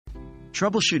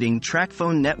Troubleshooting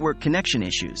Tracfone network connection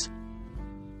issues.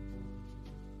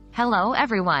 Hello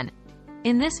everyone!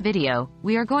 In this video,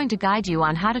 we are going to guide you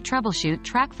on how to troubleshoot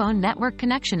Tracfone network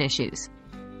connection issues.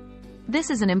 This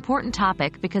is an important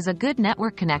topic because a good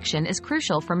network connection is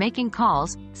crucial for making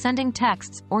calls, sending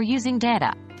texts, or using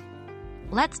data.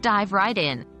 Let's dive right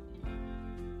in.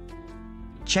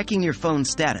 Checking your phone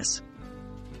status.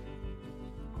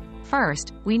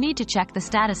 First, we need to check the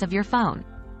status of your phone.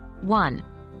 1.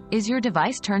 Is your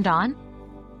device turned on?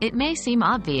 It may seem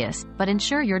obvious, but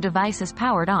ensure your device is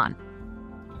powered on.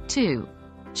 2.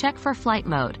 Check for flight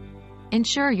mode.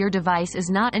 Ensure your device is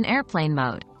not in airplane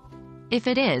mode. If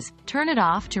it is, turn it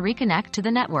off to reconnect to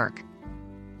the network.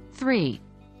 3.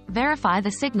 Verify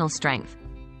the signal strength.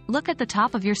 Look at the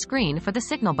top of your screen for the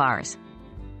signal bars.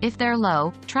 If they're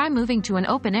low, try moving to an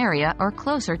open area or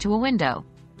closer to a window.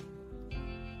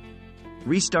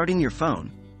 Restarting your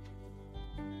phone.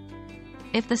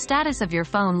 If the status of your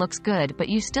phone looks good but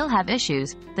you still have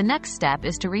issues, the next step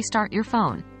is to restart your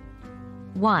phone.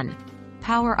 1.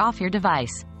 Power off your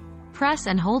device. Press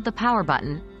and hold the power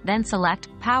button, then select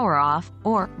Power Off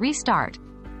or Restart.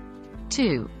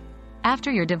 2.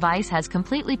 After your device has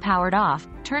completely powered off,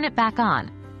 turn it back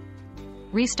on.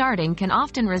 Restarting can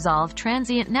often resolve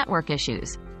transient network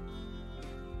issues.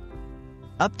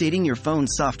 Updating your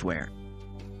phone's software.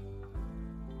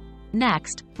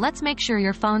 Next, let's make sure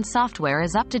your phone's software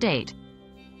is up to date.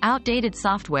 Outdated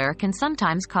software can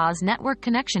sometimes cause network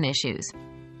connection issues.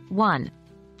 1.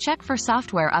 Check for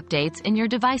software updates in your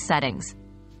device settings.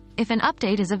 If an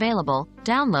update is available,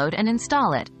 download and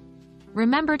install it.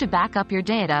 Remember to back up your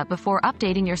data before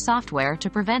updating your software to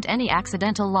prevent any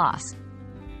accidental loss.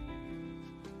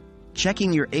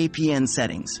 Checking your APN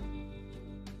settings.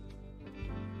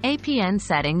 APN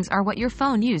settings are what your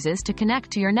phone uses to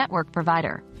connect to your network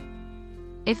provider.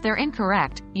 If they're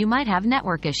incorrect, you might have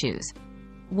network issues.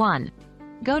 1.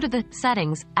 Go to the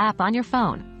Settings app on your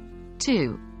phone.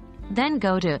 2. Then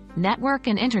go to Network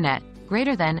and Internet,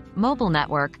 greater than Mobile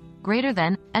Network, greater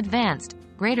than Advanced,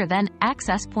 greater than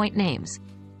Access Point Names.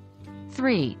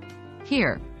 3.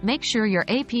 Here, make sure your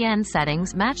APN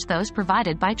settings match those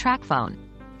provided by Tracfone.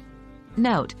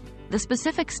 Note: the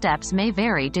specific steps may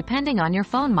vary depending on your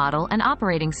phone model and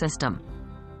operating system.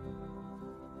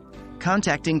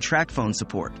 Contacting Tracfone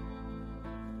support.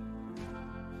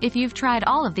 If you've tried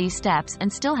all of these steps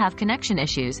and still have connection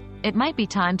issues, it might be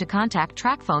time to contact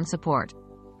Tracfone support.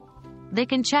 They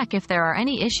can check if there are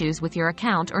any issues with your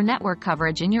account or network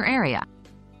coverage in your area.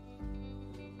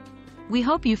 We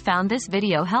hope you found this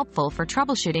video helpful for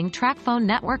troubleshooting Tracfone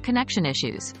network connection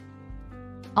issues.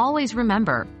 Always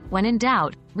remember, when in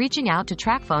doubt, reaching out to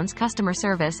Tracfone's customer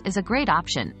service is a great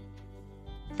option.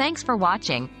 Thanks for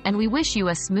watching, and we wish you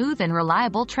a smooth and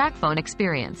reliable Tracfone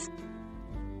experience.